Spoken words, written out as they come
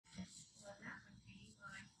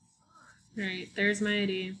All right, there's my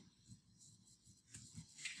ID.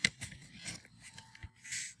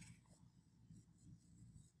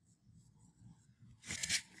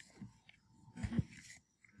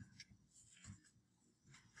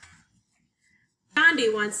 Gandhi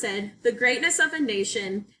once said, "The greatness of a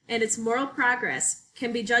nation and its moral progress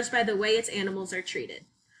can be judged by the way its animals are treated."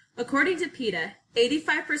 According to PETA,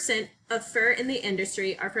 85% of fur in the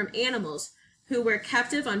industry are from animals who were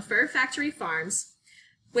captive on fur factory farms,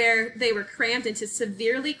 where they were crammed into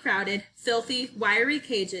severely crowded, filthy, wiry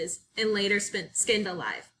cages and later skinned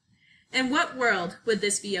alive. In what world would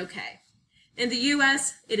this be okay? In the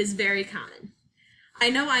US, it is very common. I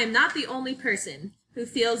know I am not the only person who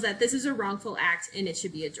feels that this is a wrongful act and it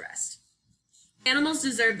should be addressed. Animals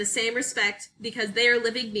deserve the same respect because they are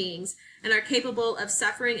living beings and are capable of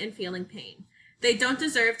suffering and feeling pain. They don't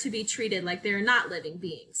deserve to be treated like they are not living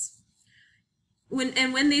beings.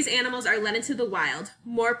 When these animals are let into the wild,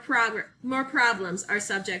 more problems are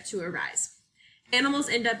subject to arise. Animals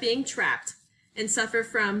end up being trapped and suffer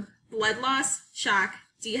from blood loss, shock,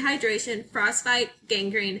 dehydration, frostbite,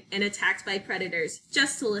 gangrene, and attacked by predators,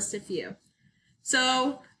 just to list a few.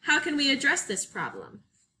 So, how can we address this problem?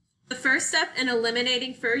 The first step in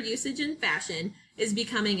eliminating fur usage in fashion is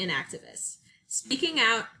becoming an activist. Speaking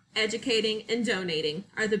out, educating, and donating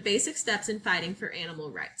are the basic steps in fighting for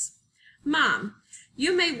animal rights. Mom,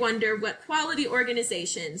 you may wonder what quality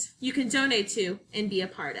organizations you can donate to and be a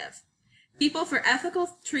part of. People for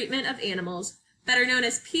Ethical Treatment of Animals, better known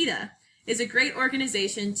as PETA, is a great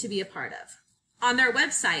organization to be a part of. On their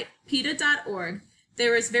website, PETA.org,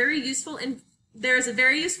 there is a very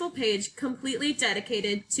useful page completely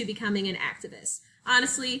dedicated to becoming an activist.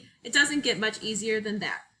 Honestly, it doesn't get much easier than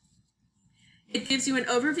that. It gives you an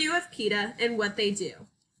overview of PETA and what they do.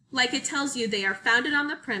 Like it tells you they are founded on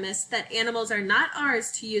the premise that animals are not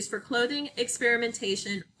ours to use for clothing,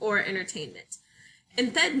 experimentation, or entertainment.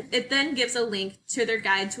 And then it gives a link to their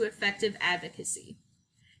guide to effective advocacy.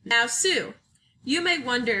 Now, Sue, you may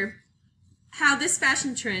wonder how this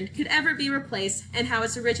fashion trend could ever be replaced and how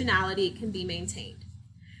its originality can be maintained.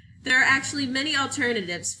 There are actually many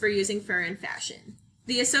alternatives for using fur in fashion.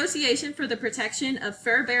 The Association for the Protection of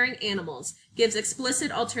Fur-Bearing Animals gives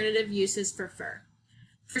explicit alternative uses for fur.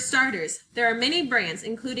 For starters, there are many brands,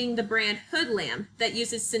 including the brand Hoodlam, that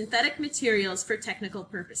uses synthetic materials for technical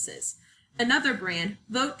purposes. Another brand,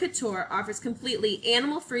 Vote Couture, offers completely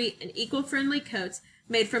animal-free and eco-friendly coats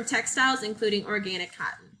made from textiles including organic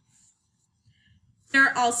cotton. There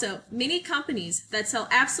are also many companies that sell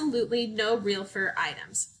absolutely no real fur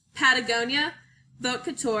items. Patagonia, Vote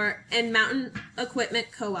Couture, and Mountain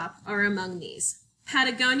Equipment Co-op are among these.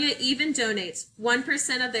 Patagonia even donates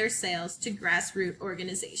 1% of their sales to grassroots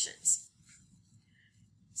organizations.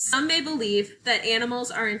 Some may believe that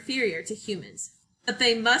animals are inferior to humans, but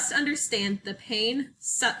they must understand the pain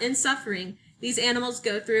and suffering these animals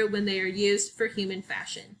go through when they are used for human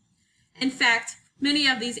fashion. In fact, many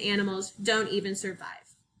of these animals don't even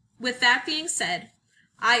survive. With that being said,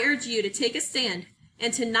 I urge you to take a stand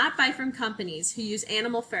and to not buy from companies who use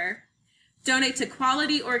animal fur, donate to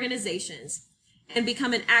quality organizations, and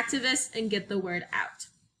become an activist and get the word out.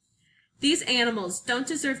 These animals don't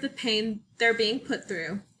deserve the pain they're being put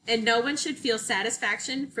through, and no one should feel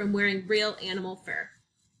satisfaction from wearing real animal fur.